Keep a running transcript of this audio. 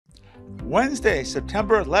Wednesday,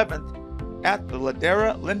 September 11th, at the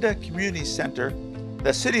Ladera Linda Community Center,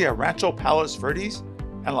 the City of Rancho Palos Verdes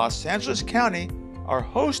and Los Angeles County are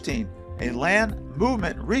hosting a land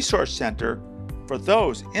movement resource center for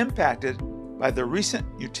those impacted by the recent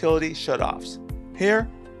utility shutoffs. Here,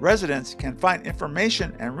 residents can find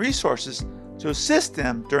information and resources to assist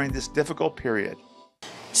them during this difficult period.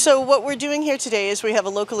 So what we're doing here today is we have a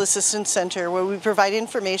local assistance center where we provide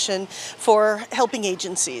information for helping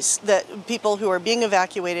agencies, that people who are being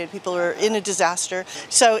evacuated, people who are in a disaster.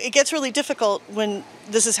 So it gets really difficult when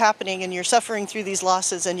this is happening and you're suffering through these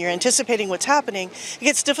losses and you're anticipating what's happening. It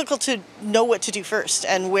gets difficult to know what to do first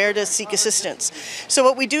and where to seek assistance. So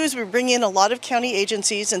what we do is we bring in a lot of county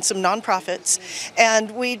agencies and some nonprofits,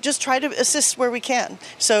 and we just try to assist where we can.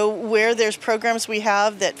 So where there's programs we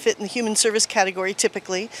have that fit in the human service category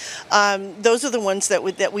typically, those are the ones that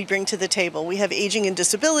we bring to the table. We have aging and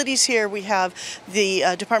disabilities here. We have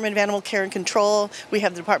the Department of Animal Care and Control. We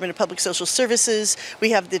have the Department of Public Social Services. We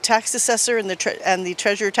have the tax assessor and the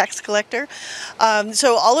treasurer tax collector.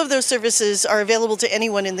 So all of those services are available to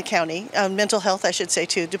anyone in the county. Mental health, I should say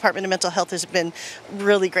too. Department of Mental Health has been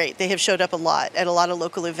really great. They have showed up a lot at a lot of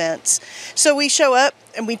local events. So we show up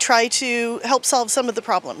and we try to help solve some of the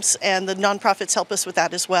problems, and the nonprofits help us with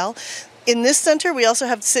that as well. In this center, we also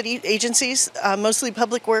have city agencies, mostly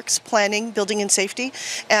public works, planning, building and safety,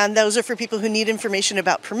 and those are for people who need information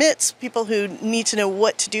about permits, people who need to know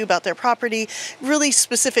what to do about their property, really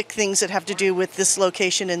specific things that have to do with this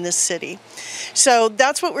location in this city. So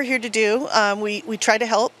that's what we're here to do. We try to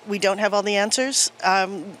help. We don't have all the answers.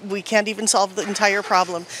 We can't even solve the entire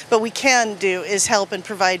problem. But we can do is help and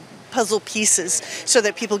provide puzzle pieces so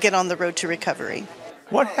that people get on the road to recovery.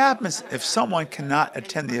 What happens if someone cannot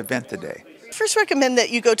attend the event today? First, recommend that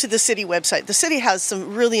you go to the city website. The city has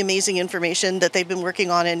some really amazing information that they've been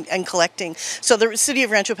working on and collecting. So the City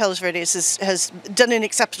of Rancho Palos Verdes has done an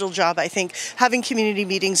exceptional job, I think, having community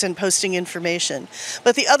meetings and posting information.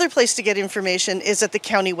 But the other place to get information is at the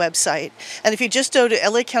county website. And if you just go to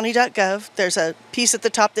lacounty.gov, there's a piece at the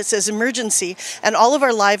top that says emergency, and all of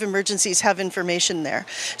our live emergencies have information there.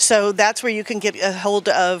 So that's where you can get a hold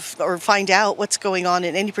of or find out what's going on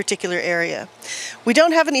in any particular area. We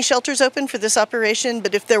don't have any shelters open for this operation,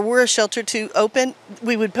 but if there were a shelter to open,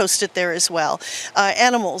 we would post it there as well.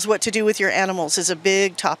 Animals, what to do with your animals is a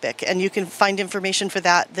big topic, and you can find information for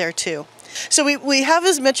that there too. So we have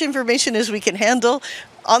as much information as we can handle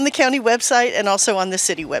on the county website and also on the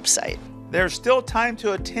city website. There's still time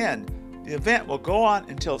to attend. The event will go on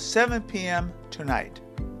until 7 p.m. tonight.